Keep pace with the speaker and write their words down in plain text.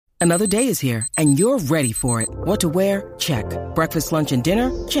Another day is here, and you're ready for it. What to wear? Check. Breakfast, lunch, and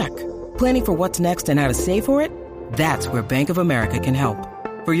dinner? Check. Planning for what's next and how to save for it? That's where Bank of America can help.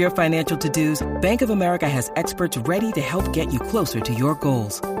 For your financial to-dos, Bank of America has experts ready to help get you closer to your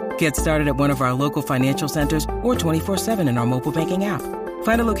goals. Get started at one of our local financial centers or 24/7 in our mobile banking app.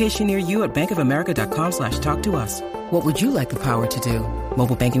 Find a location near you at bankofamerica.com/talktous. What would you like the power to do?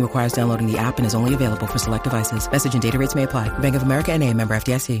 Mobile banking requires downloading the app and is only available for select devices. Message and data rates may apply. Bank of America N.A., member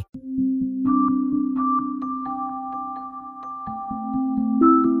FDIC.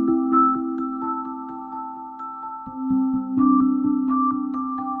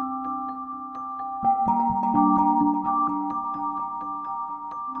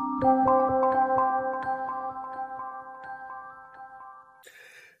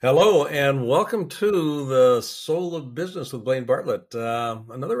 Hello, and welcome to the Soul of Business with Blaine Bartlett.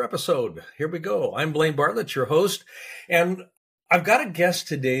 Another episode. Here we go. I'm Blaine Bartlett, your host, and I've got a guest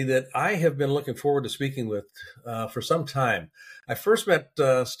today that I have been looking forward to speaking with for some time. I first met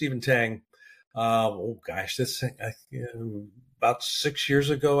Stephen Tang, about 6 years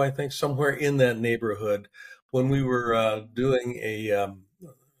ago, I think, somewhere in that neighborhood, when we were doing a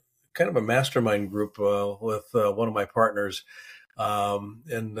kind of a mastermind group with one of my partners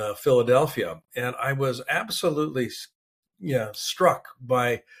in Philadelphia. And I was absolutely, struck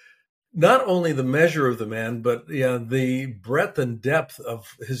by not only the measure of the man, but the breadth and depth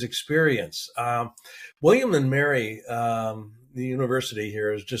of his experience. William and Mary, the university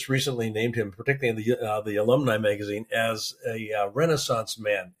here, has just recently named him, particularly in the alumni magazine, as a Renaissance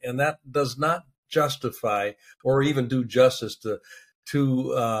man. And that does not justify or even do justice to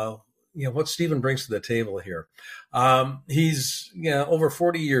what Stephen brings to the table here. He's over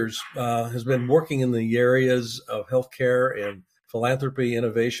 40 years has been working in the areas of healthcare and philanthropy,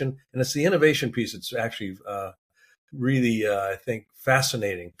 innovation, and it's the innovation piece that's actually really, I think,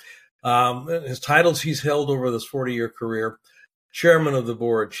 fascinating. His titles he's held over this 40-year career: chairman of the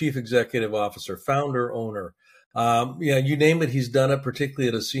board, chief executive officer, founder, owner. You name it, he's done it, particularly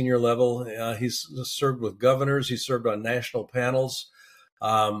at a senior level. He's served with governors. He's served on national panels.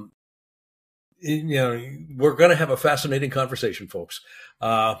 We're going to have a fascinating conversation, folks.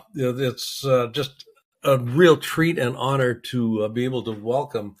 It's just a real treat and honor to be able to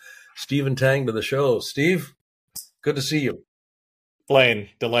welcome Stephen Tang to the show. Steve, good to see you. Blaine,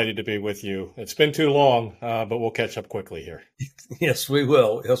 delighted to be with you. It's been too long, but we'll catch up quickly here. Yes, we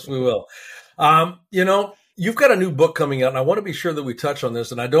will. Yes, we will. You've got a new book coming out, and I want to be sure that we touch on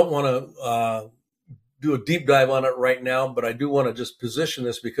this, and I don't want to do a deep dive on it right now, but I do want to just position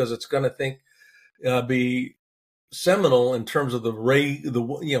this because it's going to be seminal in terms of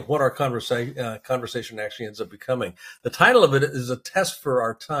what our conversation actually ends up becoming. The title of it is A Test for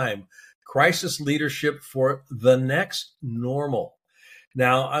Our Time: Crisis Leadership for the Next Normal.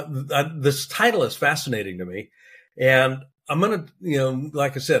 Now, this title is fascinating to me, and I'm going to,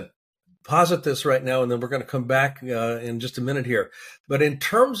 like I said, posit this right now, and then we're going to come back in just a minute here. But in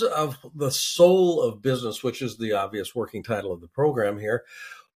terms of the soul of business, which is the obvious working title of the program here,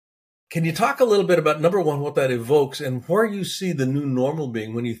 can you talk a little bit about, number one, what that evokes and where you see the new normal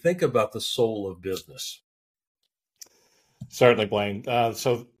being when you think about the soul of business? Certainly, Blaine.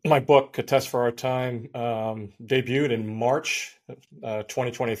 So my book, A Test for Our Time, debuted in March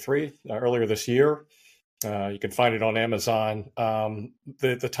 2023, earlier this year. You can find it on Amazon.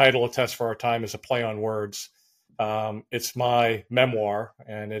 The title, A Test for Our Time, is a play on words. It's my memoir,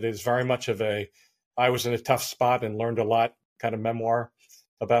 and it is very much of I was in a tough spot and learned a lot kind of memoir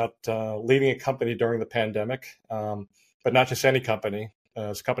about leading a company during the pandemic, but not just any company.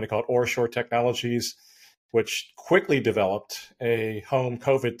 It's a company called Orshore Technologies, which quickly developed a home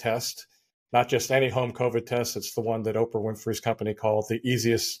COVID test, not just any home COVID test. It's the one that Oprah Winfrey's company called the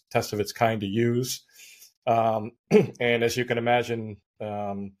easiest test of its kind to use. And as you can imagine,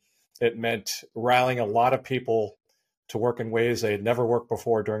 it meant rallying a lot of people to work in ways they had never worked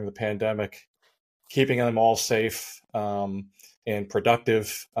before during the pandemic, keeping them all safe and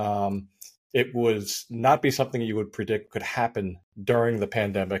productive. It was not be something you would predict could happen during the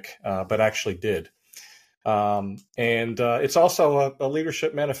pandemic, but actually did. And it's also a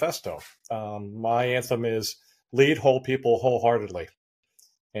leadership manifesto. My anthem is lead whole people wholeheartedly.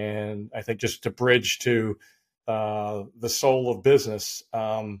 And I think just to bridge to the soul of business,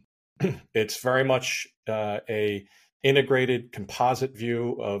 it's very much a integrated composite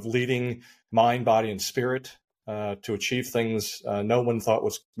view of leading mind, body, and spirit to achieve things no one thought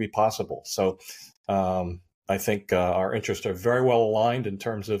was be possible. So I think our interests are very well aligned in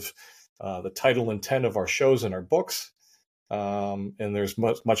terms of the title and intent of our shows and our books. And there's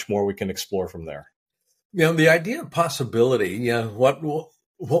much more we can explore from there. The idea of possibility,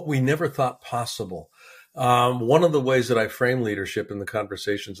 what we never thought possible. One of the ways that I frame leadership in the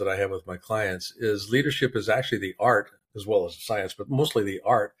conversations that I have with my clients is leadership is actually the art, as well as science, but mostly the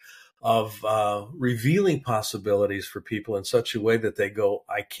art of revealing possibilities for people in such a way that they go,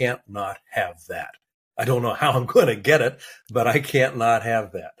 I can't not have that. I don't know how I'm going to get it, but I can't not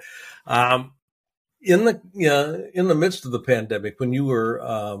have that. In the midst of the pandemic, when you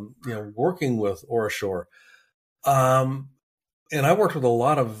were working with OraSure, and I worked with a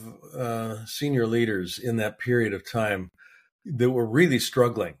lot of senior leaders in that period of time that were really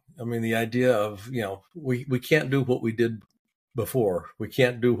struggling. I mean, the idea of, we can't do what we did before. We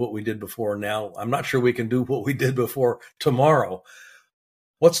can't do what we did before now. I'm not sure we can do what we did before tomorrow.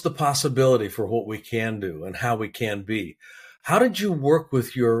 What's the possibility for what we can do and how we can be? How did you work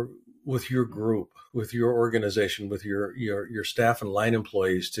with your group, with your organization, with your staff and line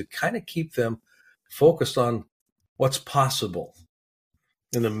employees to kind of keep them focused on what's possible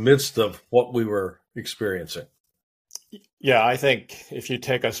in the midst of what we were experiencing? Yeah, I think if you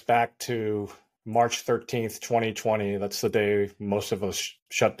take us back to March 13th, 2020, that's the day most of us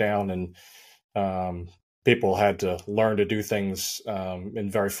shut down, and people had to learn to do things in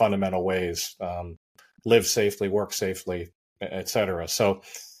very fundamental ways, live safely, work safely, et cetera. So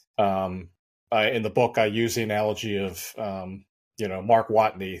in the book, I use the analogy of, Mark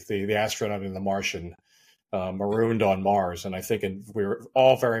Watney, the astronaut in The Martian, marooned on Mars. And I think we were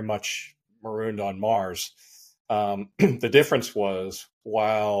all very much marooned on Mars. The difference was,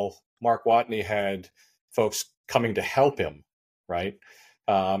 while Mark Watney had folks coming to help him, right?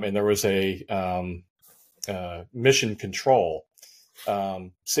 And there was a mission control.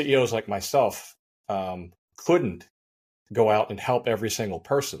 CEOs like myself couldn't go out and help every single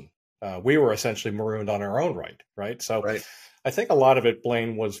person. We were essentially marooned on our own right? So right. I think a lot of it,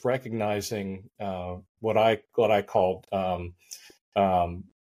 Blaine, was recognizing what I called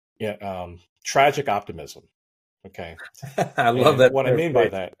tragic optimism. Okay, I love that. What I mean by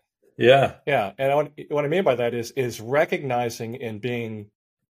that, yeah, and what I mean by that is recognizing and being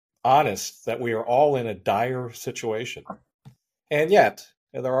honest that we are all in a dire situation, and yet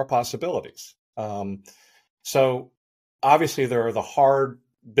there are possibilities. So obviously there are the hard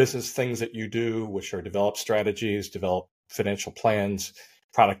business things that you do, which are develop strategies, develop financial plans,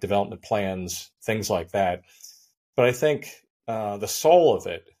 product development plans, things like that. But I think the soul of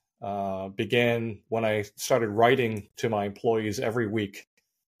it began when I started writing to my employees every week,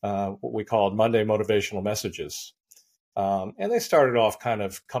 what we called Monday motivational messages. And they started off kind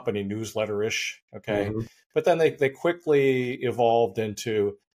of company newsletter-ish, okay? Mm-hmm. But then they quickly evolved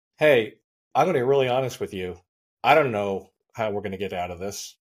into, hey, I'm going to be really honest with you. I don't know how we're going to get out of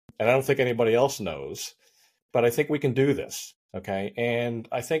this. And I don't think anybody else knows. But I think we can do this, okay? And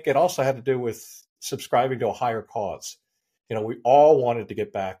I think it also had to do with subscribing to a higher cause. We all wanted to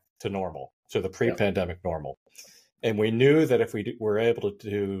get back to normal, to the pre-pandemic normal. And we knew that if we were able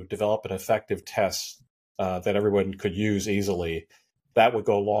to develop an effective test that everyone could use easily, that would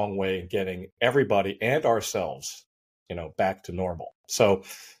go a long way in getting everybody and ourselves, back to normal. So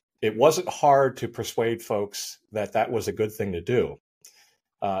it wasn't hard to persuade folks that that was a good thing to do.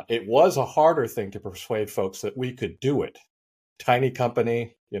 It was a harder thing to persuade folks that we could do it. Tiny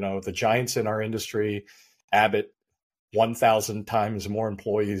company, the giants in our industry, Abbott, 1,000 times more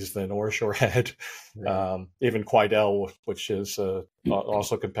employees than OraSure had. Right. Even Quidel, which is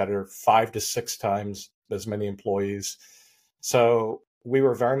also a competitor, 5 to 6 times as many employees. So we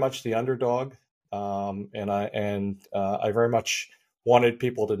were very much the underdog, and I very much wanted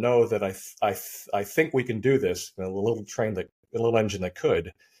people to know that I think we can do this. A little engine that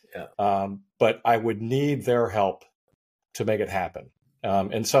could, but I would need their help to make it happen.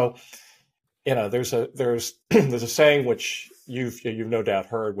 And so, there's a saying which you've no doubt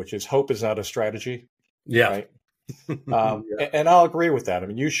heard, which is hope is not a strategy. Yeah. Right. And I'll agree with that. I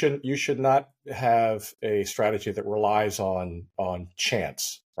mean, you should not have a strategy that relies on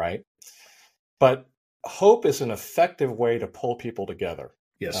chance, right? But hope is an effective way to pull people together.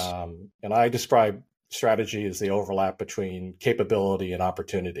 Yes. And I describe strategy as the overlap between capability and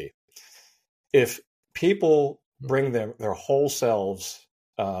opportunity. If people bring their whole selves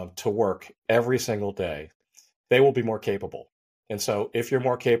to work every single day, they will be more capable. And so if you're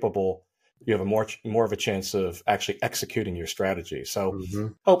more capable, you have more of a chance of actually executing your strategy. So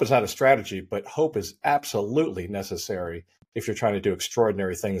hope is not a strategy, but hope is absolutely necessary if you're trying to do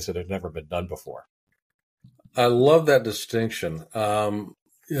extraordinary things that have never been done before. I love that distinction. And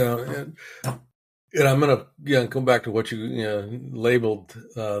I'm going to come back to what you labeled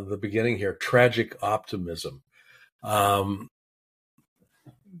the beginning here, tragic optimism.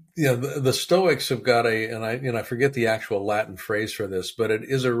 the Stoics have got I forget the actual Latin phrase for this, but it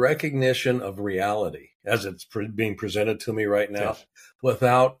is a recognition of reality as it's being presented to me right now, Yes.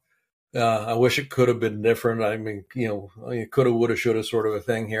 without. I wish it could have been different. I mean, coulda, woulda, shoulda, sort of a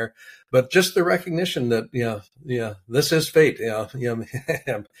thing here, but just the recognition that this is fate.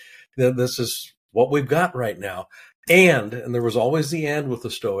 This is what we've got right now, and there was always the and with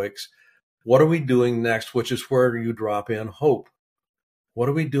the Stoics. What are we doing next? Which is where you drop in hope. What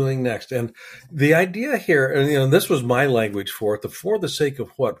are we doing next? And the idea here, and this was my language for it, for the sake of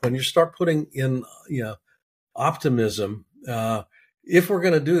what? When you start putting in, optimism, if we're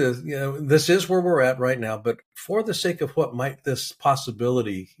going to do this, this is where we're at right now, but for the sake of what might this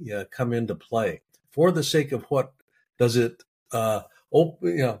possibility come into play? For the sake of what does it,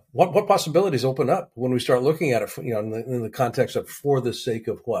 what possibilities open up when we start looking at it, in the context of for the sake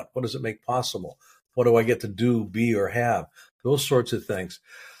of what? What does it make possible? What do I get to do, be, or have? Those sorts of things.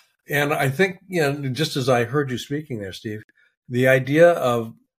 And I think, just as I heard you speaking there, Steve, the idea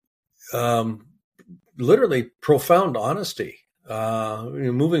of literally profound honesty,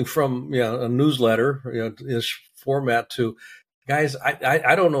 moving from a newsletter ish format to, guys,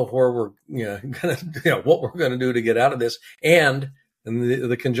 I don't know where we're gonna what we're gonna do to get out of this, and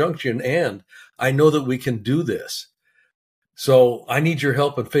the conjunction, and I know that we can do this. So I need your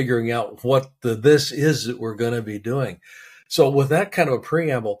help in figuring out what this is that we're going to be doing. So with that kind of a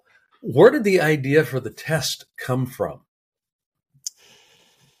preamble, where did the idea for the test come from?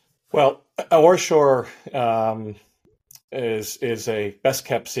 Well, Orshore is a best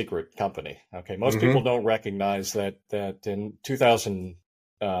kept secret company. Okay, most people don't recognize that in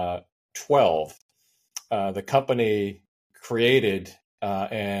 2012, the company created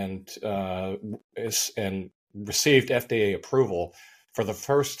and received FDA approval for the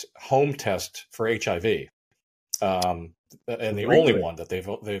first home test for HIV, and the only one that they've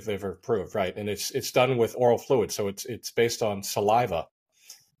approved, right? And it's done with oral fluid, so it's based on saliva,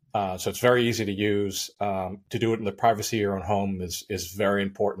 so it's very easy to use. To do it in the privacy of your own home is very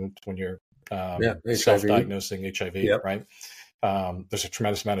important when you're self-diagnosing HIV, yep. Right? There's a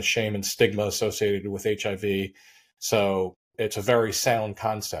tremendous amount of shame and stigma associated with HIV, so it's a very sound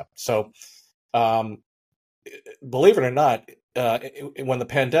concept. So. Believe it or not, when the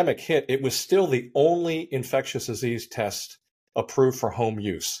pandemic hit, it was still the only infectious disease test approved for home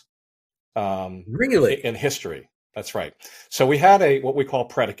use. Really? In history. That's right. So we had what we call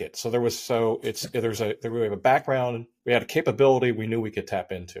predicate. So we have a background, we had a capability we knew we could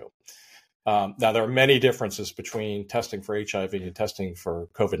tap into. Now there are many differences between testing for HIV and testing for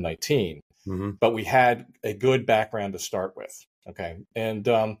COVID-19, but we had a good background to start with. Okay.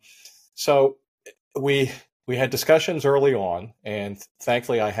 And so we had discussions early on, and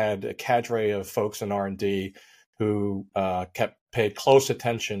thankfully I had a cadre of folks in R&D who paid close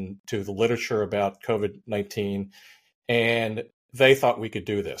attention to the literature about COVID-19, and they thought we could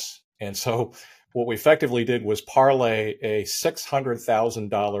do this. And so what we effectively did was parlay a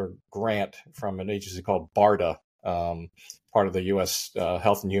 $600,000 grant from an agency called BARDA, part of the U.S.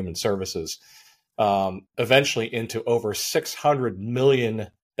 Health and Human Services, eventually into over $600 million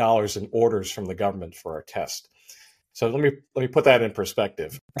in orders from the government for our test. So let me put that in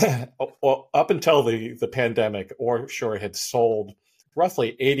perspective. Well, up until the pandemic, Orshore had sold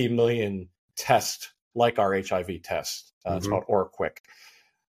roughly 80 million tests like our HIV test. It's called OraQuick.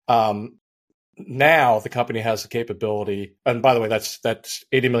 Now the company has the capability, and by the way, that's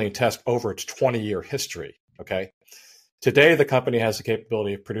 80 million tests over its 20-year history. Okay. Today, the company has the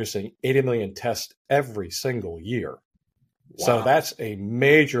capability of producing 80 million tests every single year. Wow. So that's a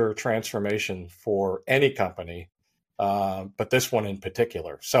major transformation for any company, but this one in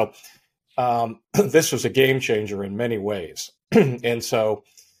particular. So this was a game changer in many ways. And so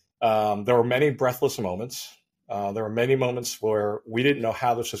there were many breathless moments. There were many moments where we didn't know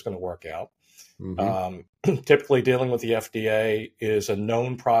how this was going to work out. Typically, dealing with the FDA is a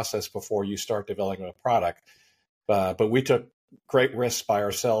known process before you start developing a product. But we took great risks by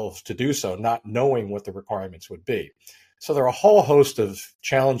ourselves to do so, not knowing what the requirements would be. So there are a whole host of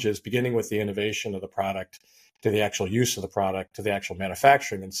challenges, beginning with the innovation of the product, to the actual use of the product, to the actual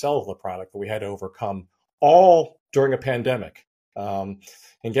manufacturing and sale of the product that we had to overcome, all during a pandemic. And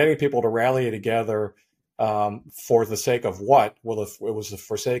getting people to rally together for the sake of what? Well, it was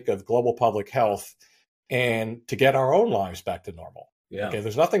for sake of global public health and to get our own lives back to normal. Yeah. Okay,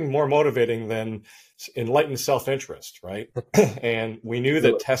 there's nothing more motivating than enlightened self-interest, right? And we knew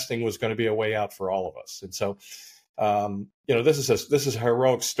that testing was going to be a way out for all of us. And so, this is a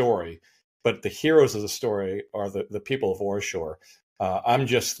heroic story, but the heroes of the story are the people of Orshore. I'm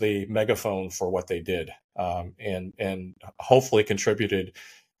just the megaphone for what they did, and hopefully contributed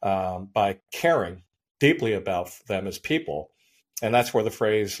by caring deeply about them as people. And that's where the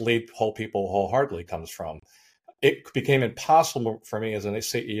phrase lead whole people wholeheartedly comes from. It became impossible for me as a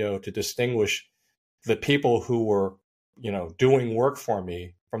CEO to distinguish the people who were, doing work for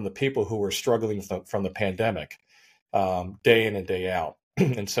me from the people who were struggling from the pandemic, day in and day out.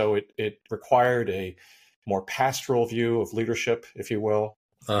 And so it required a more pastoral view of leadership, if you will.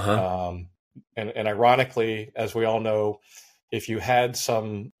 And ironically, as we all know, if you had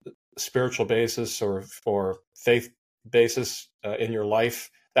some spiritual basis or faith basis in your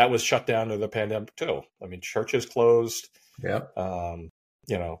life, that was shut down to the pandemic too. I mean, churches closed. Yeah.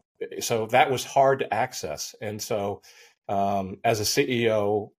 So that was hard to access. And so as a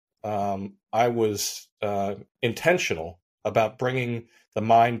CEO, I was intentional about bringing the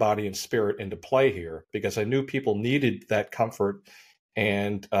mind, body, and spirit into play here, because I knew people needed that comfort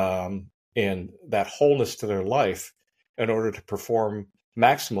and that wholeness to their life in order to perform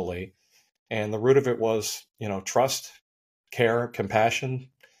maximally. And the root of it was, trust, care, compassion,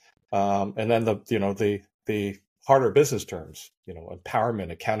 and then the harder business terms,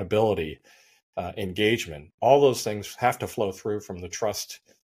 empowerment, accountability, engagement. All those things have to flow through from the trust,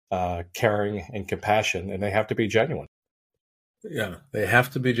 caring, and compassion, and they have to be genuine. Yeah, they have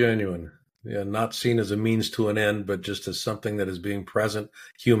to be genuine. Yeah, not seen as a means to an end, but just as something that is being present,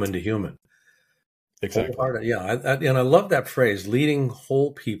 human to human. Exactly. Yeah, and I love that phrase, leading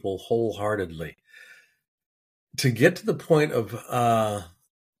whole people wholeheartedly. To get to the point of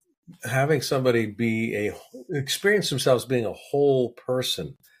having somebody experience themselves being a whole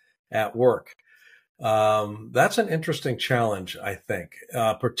person at work, that's an interesting challenge, I think,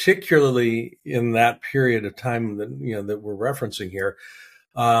 particularly in that period of time that we're referencing here.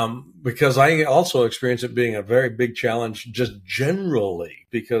 Because I also experience it being a very big challenge just generally,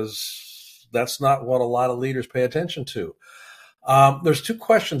 because that's not what a lot of leaders pay attention to. There's two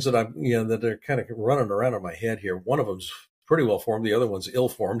questions that that are kind of running around in my head here. One of them's pretty well formed. The other one's ill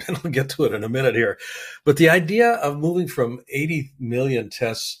formed, and I'll get to it in a minute here. But the idea of moving from 80 million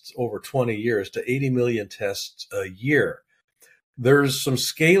tests over 20 years to 80 million tests a year, there's some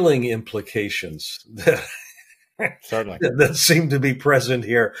scaling implications that certainly that seem to be present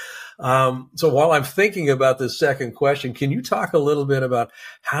here. So while I'm thinking about this second question, can you talk a little bit about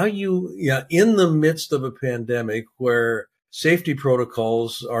how in the midst of a pandemic where safety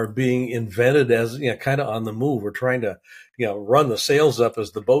protocols are being invented as, kind of on the move, we're trying to, run the sails up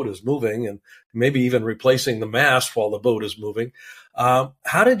as the boat is moving, and maybe even replacing the mast while the boat is moving.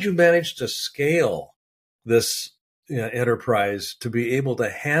 How did you manage to scale this enterprise to be able to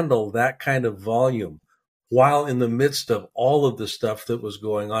handle that kind of volume while in the midst of all of the stuff that was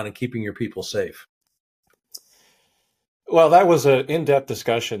going on and keeping your people safe? Well, that was an in-depth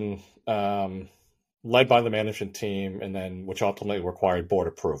discussion led by the management team, and then which ultimately required board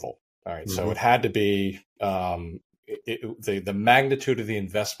approval. All right, so it had to be the magnitude of the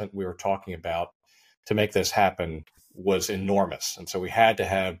investment we were talking about to make this happen was enormous, and so we had to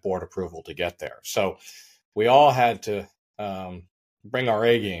have board approval to get there. So we all had to bring our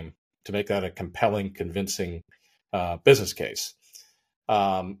A game to make that a compelling, convincing business case.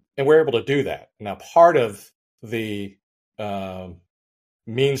 And we're able to do that. Now, part of the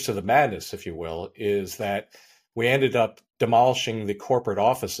means to the madness, if you will, is that we ended up demolishing the corporate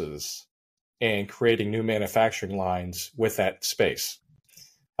offices and creating new manufacturing lines with that space.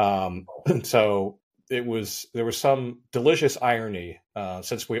 So there was some delicious irony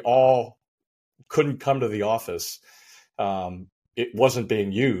since we all couldn't come to the office. It wasn't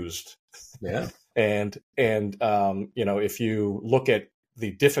being used. Yeah. And if you look at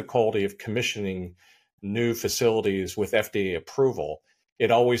the difficulty of commissioning new facilities with FDA approval, it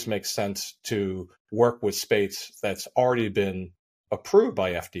always makes sense to work with space that's already been approved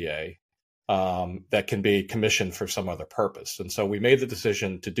by FDA that can be commissioned for some other purpose. And so we made the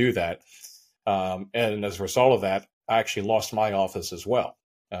decision to do that. And as a result of that, I actually lost my office as well.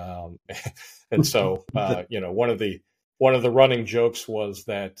 And so, one of the running jokes was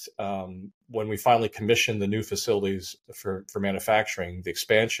that when we finally commissioned the new facilities for manufacturing, the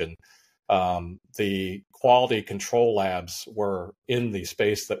expansion, the quality control labs were in the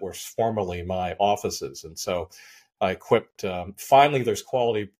space that was formerly my offices. And so I quipped, finally, there's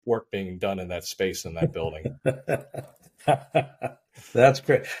quality work being done in that space in that building. That's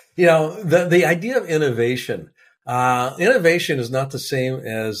great. The idea of innovation is not the same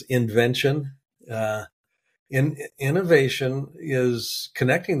as invention. Innovation is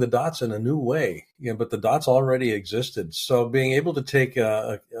connecting the dots in a new way, but the dots already existed. So being able to take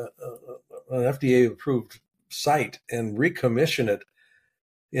an FDA-approved site and recommission it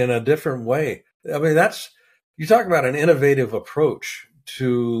in a different way, I mean, you talk about an innovative approach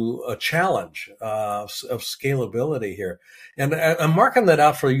to a challenge of scalability here. And I'm marking that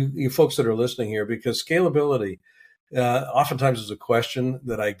out for you folks that are listening here, because scalability oftentimes is a question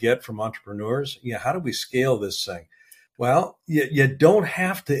that I get from entrepreneurs. Yeah, how do we scale this thing? Well, you don't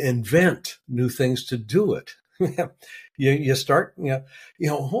have to invent new things to do it. You start, what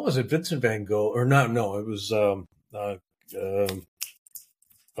was it? Vincent van Gogh, or not? No, it was,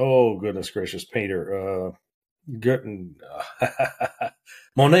 oh goodness gracious, painter,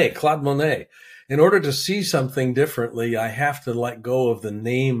 Monet, Claude Monet. In order to see something differently, I have to let go of the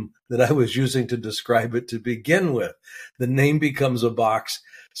name that I was using to describe it to begin with. The name becomes a box.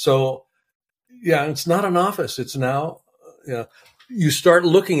 So, yeah, it's not an office. It's now, you start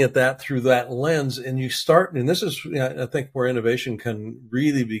looking at that through that lens, and this is, I think, where innovation can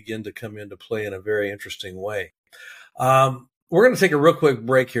really begin to come into play in a very interesting way. We're going to take a real quick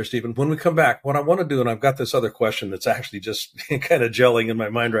break here, Stephen. When we come back, what I want to do, and I've got this other question that's actually just kind of gelling in my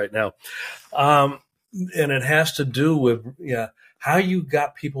mind right now. And it has to do with how you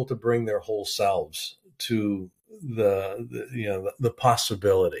got people to bring their whole selves to the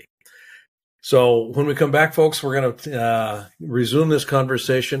possibility. So when we come back, folks, we're going to resume this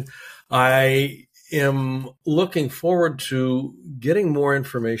conversation. I am looking forward to getting more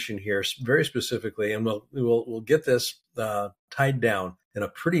information here, very specifically, and we'll get this tied down in a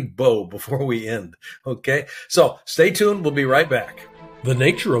pretty bow before we end. Okay, so stay tuned. We'll be right back. The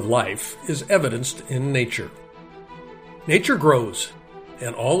nature of life is evidenced in nature. Nature grows,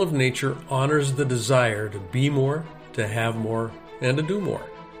 and all of nature honors the desire to be more, to have more, and to do more.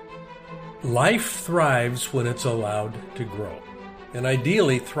 Life thrives when it's allowed to grow. And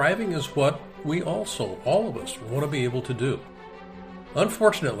ideally, thriving is what we also, all of us, want to be able to do.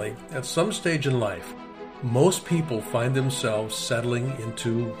 Unfortunately, at some stage in life, most people find themselves settling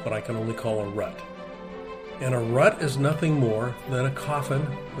into what I can only call a rut. And a rut is nothing more than a coffin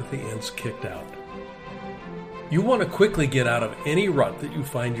with the ends kicked out. You want to quickly get out of any rut that you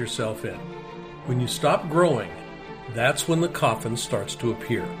find yourself in. When you stop growing, that's when the coffin starts to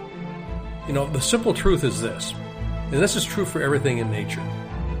appear. The simple truth is this, and this is true for everything in nature.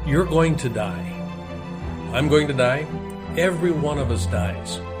 You're going to die. I'm going to die. Every one of us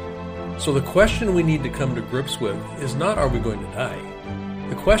dies. So the question we need to come to grips with is not, are we going to die?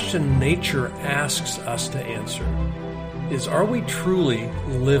 The question nature asks us to answer is, are we truly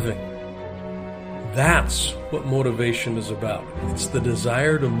living? That's what motivation is about. It's the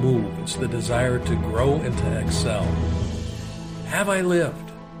desire to move. It's the desire to grow and to excel. Have I lived?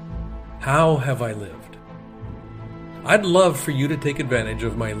 How have I lived? I'd love for you to take advantage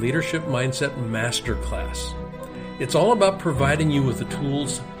of my Leadership Mindset Masterclass. It's all about providing you with the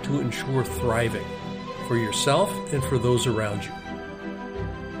tools to ensure thriving for yourself and for those around you.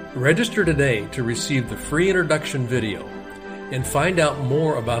 Register today to receive the free introduction video and find out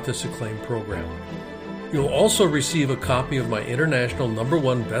more about this acclaimed program. You'll also receive a copy of my international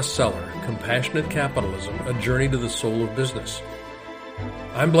 #1 bestseller, Compassionate Capitalism, A Journey to the Soul of Business.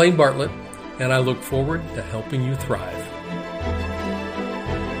 I'm Blaine Bartlett, and I look forward to helping you thrive.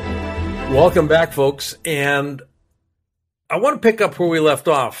 Welcome back, folks. And I want to pick up where we left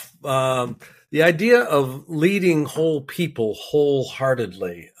off. The idea of leading whole people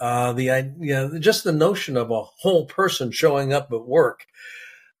wholeheartedly, just the notion of a whole person showing up at work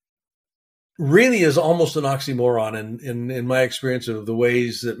really is almost an oxymoron in my experience of the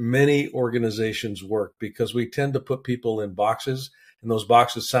ways that many organizations work, because we tend to put people in boxes, and those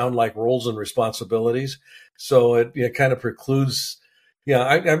boxes sound like roles and responsibilities. So it kind of precludes.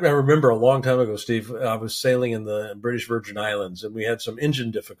 I remember a long time ago, Steve, I was sailing in the British Virgin Islands, and we had some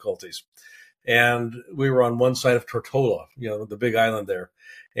engine difficulties. And we were on one side of Tortola, the big island there.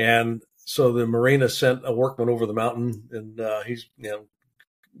 And so the marina sent a workman over the mountain, and he's,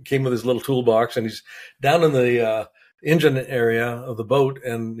 came with his little toolbox, and he's down in the engine area of the boat,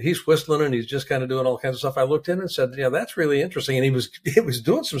 and he's whistling, and he's just kind of doing all kinds of stuff. I looked in and said, that's really interesting. And he was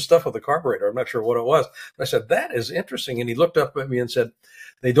doing some stuff with the carburetor. I'm not sure what it was. I said, that is interesting. And he looked up at me and said,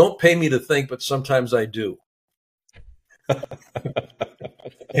 they don't pay me to think, but sometimes I do.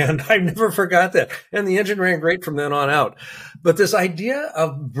 And I never forgot that. And the engine ran great from then on out. But this idea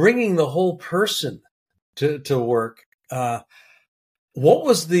of bringing the whole person to work, what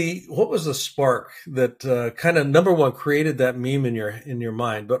was the spark that kind of, number one, created that meme in your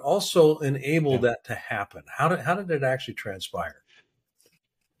mind, but also enabled that to happen? How did it actually transpire?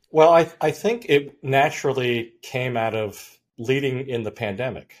 Well, I think it naturally came out of leading in the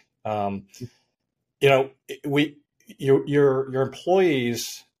pandemic. Your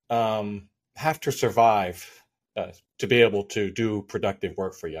employees have to survive to be able to do productive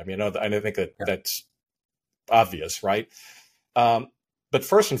work for you. I mean, I think that's obvious, right? but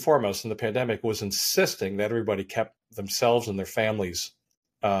first and foremost in the pandemic was insisting that everybody kept themselves and their families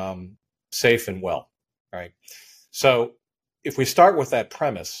safe and well, right? So if we start with that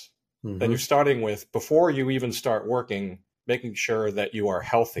premise, then you're starting with, before you even start working, making sure that you are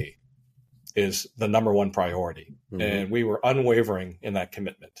healthy is the number one priority. And we were unwavering in that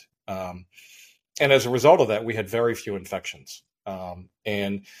commitment. And as a result of that, we had very few infections.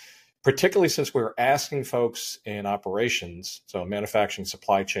 And particularly since we were asking folks in operations, so manufacturing,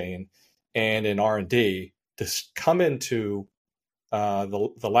 supply chain, and in R&D, to come into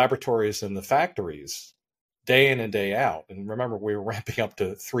the laboratories and the factories day in and day out. And remember, we were ramping up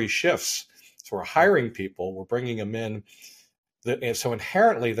to 3 shifts. So we're hiring people, we're bringing them in. And so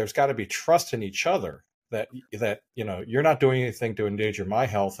inherently, there's got to be trust in each other that you're not doing anything to endanger my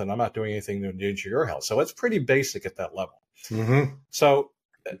health, and I'm not doing anything to endanger your health. So it's pretty basic at that level. So,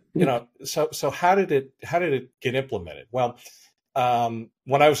 so how did it get implemented? Well,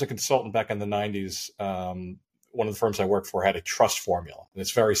 when I was a consultant back in the 90s, one of the firms I worked for had a trust formula, and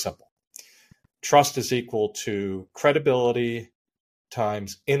it's very simple. Trust is equal to credibility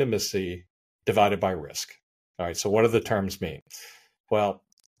times intimacy divided by risk. All right. So what do the terms mean? Well,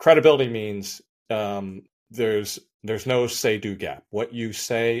 credibility means there's no say-do gap. What you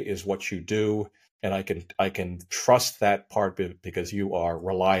say is what you do, and I can trust that part because you are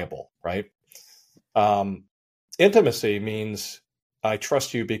reliable, right? Intimacy means I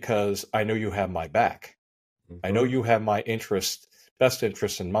trust you because I know you have my back. I know you have my best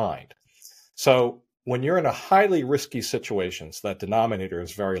interest in mind. So when you're in a highly risky situation, so that denominator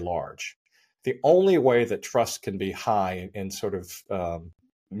is very large, the only way that trust can be high and sort of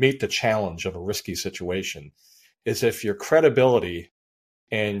meet the challenge of a risky situation is if your credibility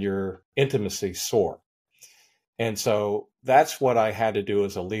and your intimacy soar. And so that's what I had to do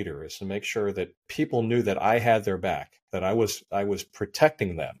as a leader, is to make sure that people knew that I had their back, that I was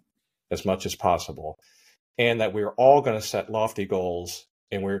protecting them as much as possible, and that we were all going to set lofty goals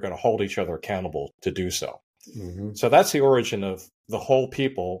and we were going to hold each other accountable to do so. So that's the origin of the whole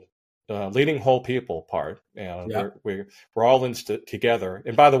people, leading whole people part. We're all in together.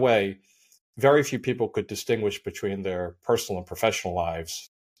 And by the way, very few people could distinguish between their personal and professional lives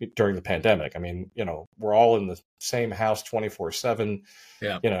during the pandemic. I mean, we're all in the same house 24/7,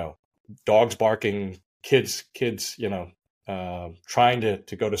 dogs barking, kids, trying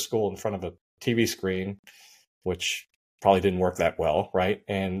to go to school in front of a TV screen, which probably didn't work that well, right?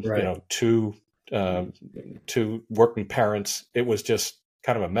 And two working parents. It was just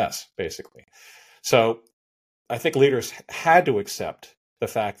kind of a mess, basically. So I think leaders had to accept the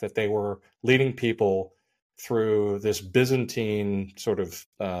fact that they were leading people through this Byzantine sort of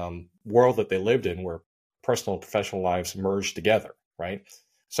world that they lived in, where personal and professional lives merged together, right?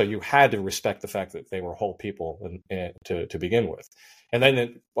 So you had to respect the fact that they were whole people to begin with. And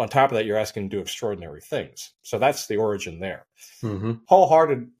then on top of that, you're asking them to do extraordinary things. So that's the origin there.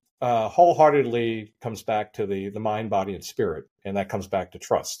 Wholeheartedly comes back to the mind, body, and spirit, and that comes back to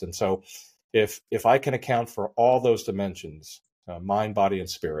trust. And so if I can account for all those dimensions, mind, body, and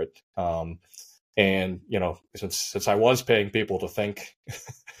spirit, and since I was paying people to think,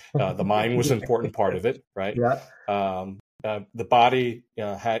 the mind was an important part of it, right? The body,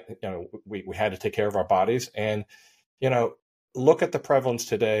 we had to take care of our bodies, and look at the prevalence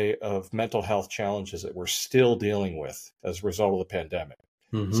today of mental health challenges that we're still dealing with as a result of the pandemic.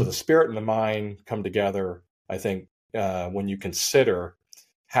 So the spirit and the mind come together, I think, when you consider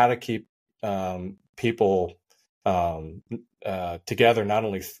how to keep people together, not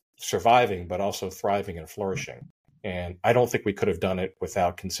only surviving, but also thriving and flourishing. And I don't think we could have done it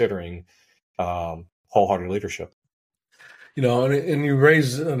without considering wholehearted leadership. And you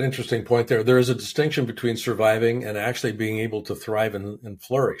raise an interesting point there. There is a distinction between surviving and actually being able to thrive and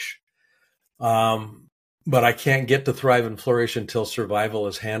flourish. But I can't get to thrive and flourish until survival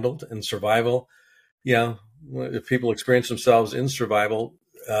is handled. And survival, if people experience themselves in survival,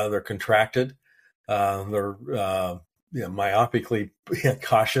 they're contracted, they're myopically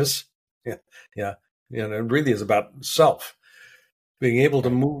cautious. And it really is about self. Being able to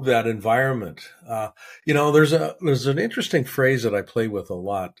move that environment. There's an interesting phrase that I play with a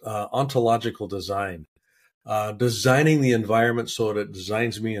lot, ontological design, designing the environment so that it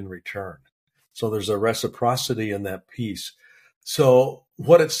designs me in return. So there's a reciprocity in that piece. So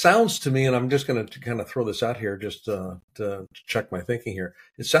what it sounds to me, and I'm just going to kind of throw this out here just to check my thinking here.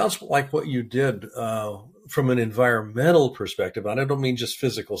 It sounds like what you did from an environmental perspective, and I don't mean just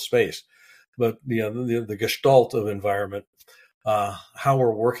physical space, but the gestalt of environment. How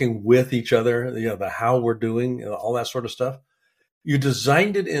we're working with each other, the how we're doing, all that sort of stuff. you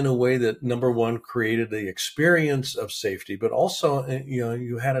designed it in a way that, number one, created the experience of safety, but also,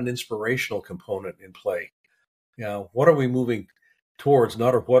 you had an inspirational component in play. What are we moving towards?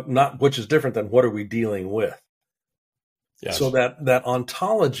 Not which is different than what are we dealing with? So Yes. that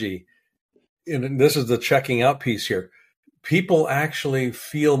ontology, and this is the checking out piece here. People actually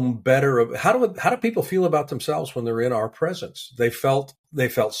feel better. How do people feel about themselves when they're in our presence? They felt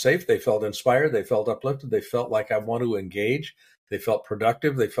safe. They felt inspired. They felt uplifted. They felt like I want to engage. They felt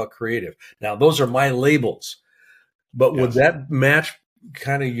productive. They felt creative. Now, those are my labels, but would Yes. that match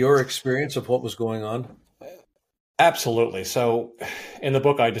kind of your experience of what was going on? Absolutely. So in the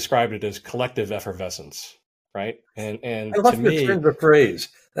book, I described it as collective effervescence, right? I And to love your me, turn of phrase.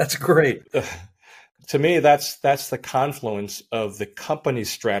 That's great. to me, that's the confluence of the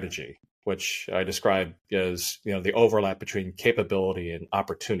company's strategy, which I describe as the overlap between capability and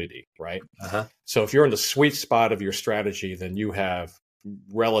opportunity, right? Uh-huh. So if you're in the sweet spot of your strategy, then you have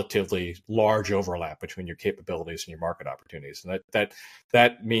relatively large overlap between your capabilities and your market opportunities, and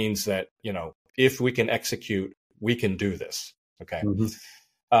that means that if we can execute, we can do this. Okay.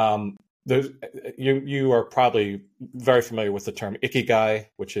 Mm-hmm. You are probably very familiar with the term ikigai,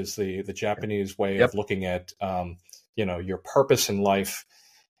 which is the Japanese way Yep. of looking at your purpose in life.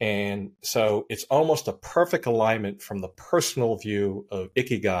 And so it's almost a perfect alignment from the personal view of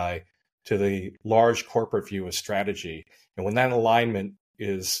ikigai to the large corporate view of strategy. And when that alignment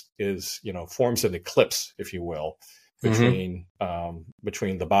is forms an eclipse, if you will, between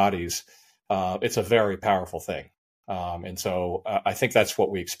the bodies, it's a very powerful thing. And so I think that's what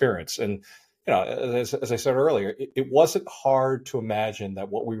we experience. And as I said earlier, it wasn't hard to imagine that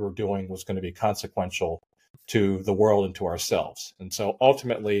what we were doing was going to be consequential to the world and to ourselves. And so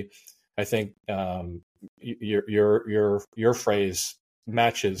ultimately, I think your phrase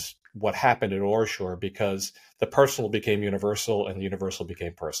matches what happened at Orshore, because the personal became universal and the universal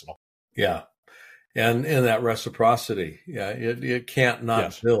became personal. Yeah. And that reciprocity, it can't not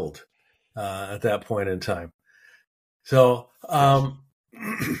Yes. build at that point in time. So Yes.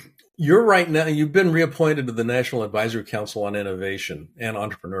 you're right now, you've been reappointed to the National Advisory Council on Innovation and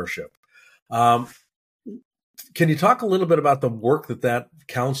Entrepreneurship. Can you talk a little bit about the work that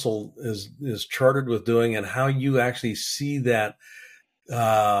council is chartered with doing, and how you actually see that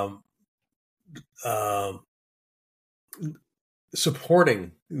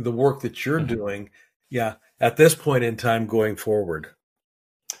supporting the work that you're doing, at this point in time going forward?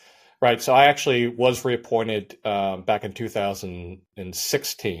 Right. So I actually was reappointed back in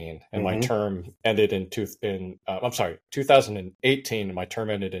 2016, and my term ended in 2018, and my term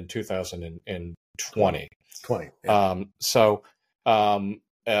ended in 2020. 20. Yeah. And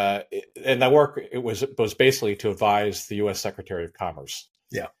that work, it was basically to advise the U.S. Secretary of Commerce.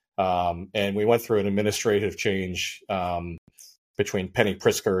 Yeah. And we went through an administrative change between Penny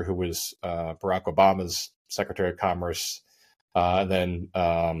Pritzker, who was Barack Obama's Secretary of Commerce, and then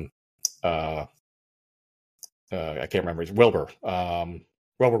I can't remember. It's Wilbur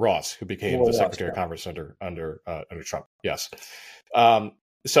Ross, who became the Secretary of Commerce under Trump. Yes.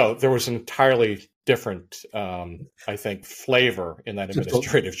 So there was an entirely different, I think, flavor in that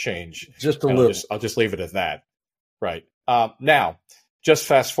administrative change. Just a little. I'll just leave it at that. Right. Now, just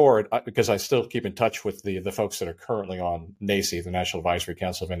fast forward, because I still keep in touch with the folks that are currently on NACI, the National Advisory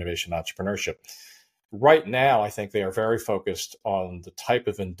Council of Innovation and Entrepreneurship. Right now, I think they are very focused on the type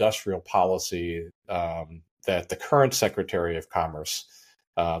of industrial policy that the current Secretary of Commerce,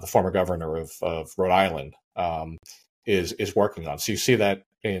 the former governor of Rhode Island, is working on. So you see that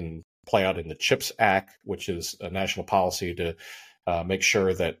play out in the CHIPS Act, which is a national policy to make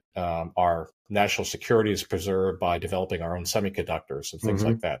sure that our national security is preserved by developing our own semiconductors and things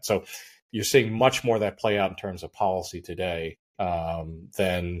like that. So you're seeing much more of that play out in terms of policy today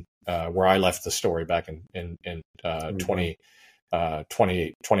than where I left the story back in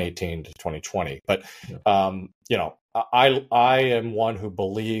 2018 to 2020. But I am one who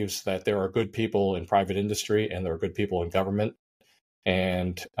believes that there are good people in private industry and there are good people in government.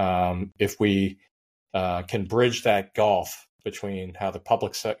 And if we can bridge that gulf between how the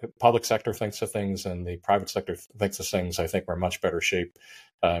public sector thinks of things and the private sector thinks of things, I think we're in much better shape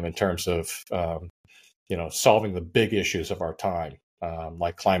in terms of solving the big issues of our time,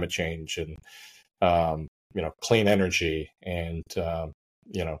 like climate change and clean energy, and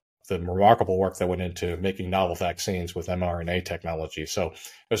the remarkable work that went into making novel vaccines with mRNA technology. So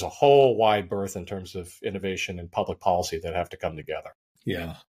there's a whole wide berth in terms of innovation and public policy that have to come together.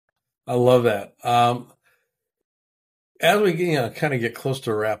 Yeah, I love that. As we kind of get close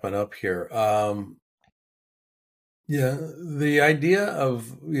to wrapping up here, the idea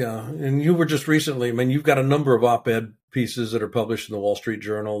of, and you were just recently, you've got a number of op-ed pieces that are published in the Wall Street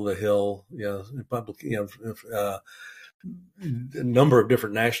Journal, The Hill, a number of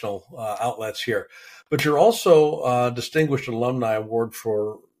different national outlets here. But you're also a Distinguished Alumni Award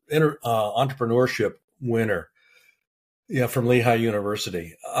for Entrepreneurship winner, from Lehigh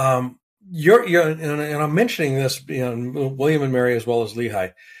University. And I'm mentioning this, William and Mary as well as Lehigh.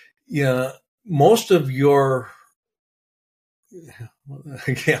 Most of your,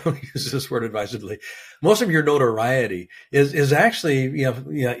 I can't use this word advisedly. Most of your notoriety is actually,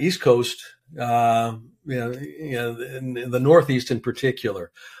 East Coast, in the Northeast in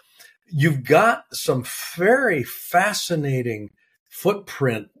particular. You've got some very fascinating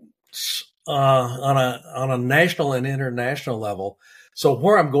footprints on a national and international level. So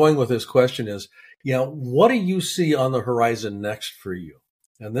where I'm going with this question is, what do you see on the horizon next for you?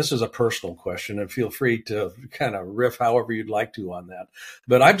 And this is a personal question, and feel free to kind of riff however you'd like to on that.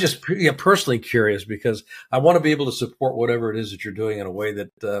 But I'm just personally curious, because I want to be able to support whatever it is that you're doing in a way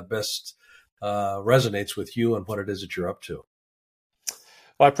that best resonates with you and what it is that you're up to.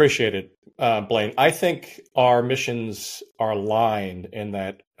 Well, I appreciate it, Blaine. I think our missions are aligned in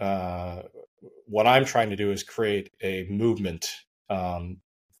that what I'm trying to do is create a movement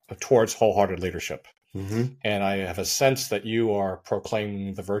towards wholehearted leadership. Mm-hmm. And I have a sense that you are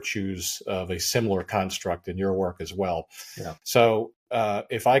proclaiming the virtues of a similar construct in your work as well. Yeah. So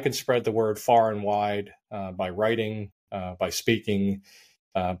if I can spread the word far and wide by writing, by speaking,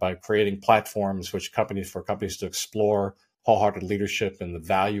 by creating platforms for companies to explore wholehearted leadership and the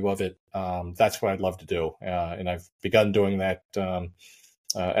value of it, that's what I'd love to do. And I've begun doing that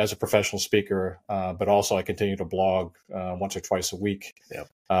as a professional speaker, but also I continue to blog once or twice a week. Yeah.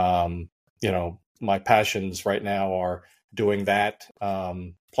 My passions right now are doing that,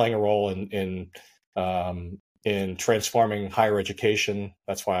 playing a role in transforming higher education.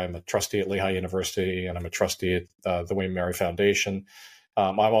 That's why I'm a trustee at Lehigh University, and I'm a trustee at the William & Mary Foundation.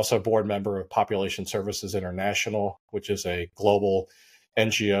 I'm also a board member of Population Services International, which is a global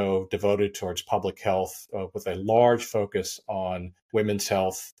NGO devoted towards public health with a large focus on women's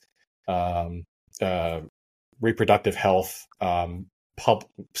health, reproductive health,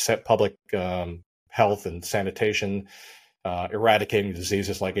 public health and sanitation, eradicating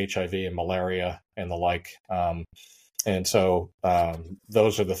diseases like HIV and malaria and the like. And so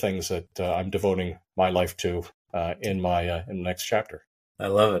those are the things that I'm devoting my life to in the next chapter. I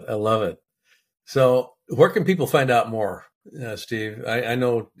love it. I love it. So where can people find out more, Steve? I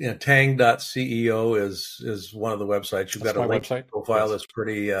know Tang.ceo is one of the websites. You've got a LinkedIn profile that's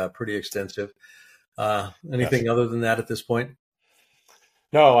pretty extensive. Anything other than that at this point?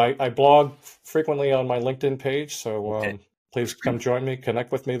 No, I blog frequently on my LinkedIn page, so please come join me, connect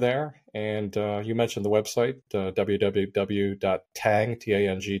with me there. And you mentioned the website, www.tang.ceo.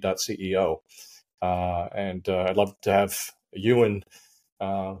 And I'd love to have you and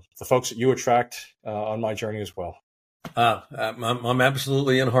the folks that you attract on my journey as well. I'm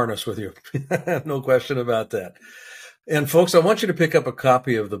absolutely in harness with you. No question about that. And folks, I want you to pick up a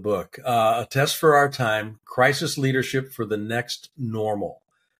copy of the book, A Test for Our Time, Crisis Leadership for the Next Normal.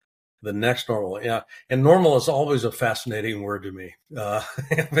 The next normal. Yeah. And normal is always a fascinating word to me.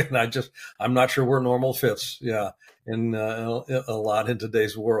 I'm not sure where normal fits. Yeah. In a lot in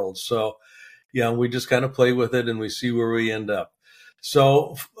today's world. So we just kind of play with it and we see where we end up.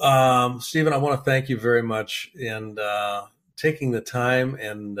 So, Stephen, I want to thank you very much and taking the time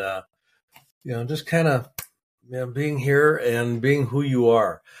and, just kind of being here and being who you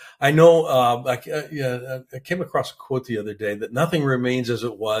are. I know I came across a quote the other day that nothing remains as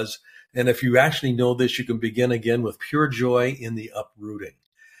it was. And if you actually know this, you can begin again with pure joy in the uprooting.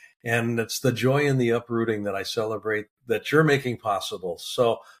 And it's the joy in the uprooting that I celebrate that you're making possible.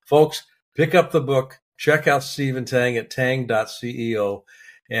 So, folks, pick up the book. Check out Stephen Tang at tang.ceo,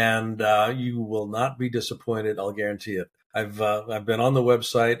 and you will not be disappointed. I'll guarantee it. I've been on the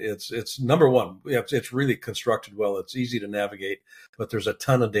website. It's number one. It's really constructed well. It's easy to navigate, but there's a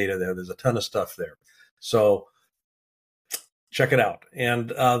ton of data there. There's a ton of stuff there. So check it out,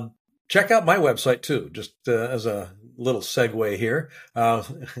 and check out my website too. Just as a little segue here,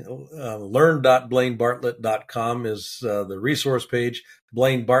 learn.blainebartlett.com is the resource page.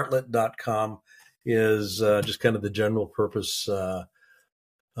 blainebartlett.com is just kind of the general purpose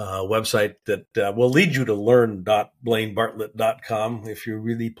website that will lead you to learn.blainebartlett.com if you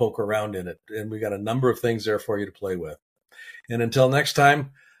really poke around in it. And we got a number of things there for you to play with. And until next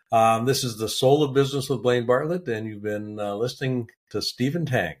time, this is The Soul of Business with Blaine Bartlett, and you've been listening to Stephen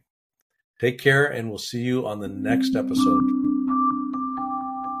Tang. Take care, and we'll see you on the next episode.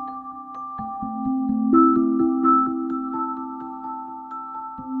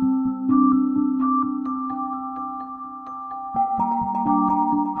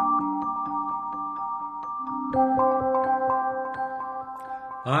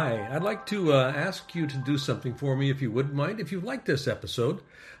 I'd like to ask you to do something for me, if you wouldn't mind. If you like this episode,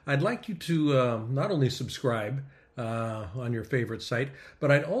 I'd like you to not only subscribe on your favorite site,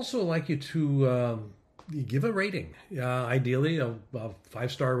 but I'd also like you to give a rating. Ideally, a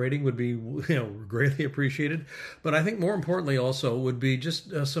 5-star rating would be greatly appreciated. But I think more importantly also would be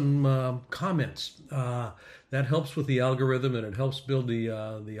just some comments. That helps with the algorithm, and it helps build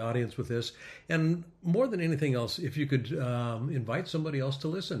the audience with this. And more than anything else, if you could invite somebody else to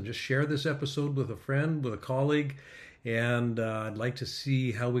listen, just share this episode with a friend, with a colleague. And I'd like to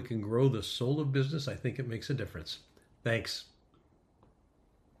see how we can grow the soul of business. I think it makes a difference. Thanks.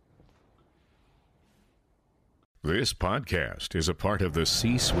 This podcast is a part of the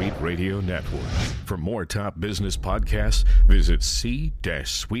C-Suite Radio Network. For more top business podcasts, visit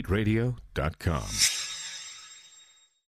c-suiteradio.com.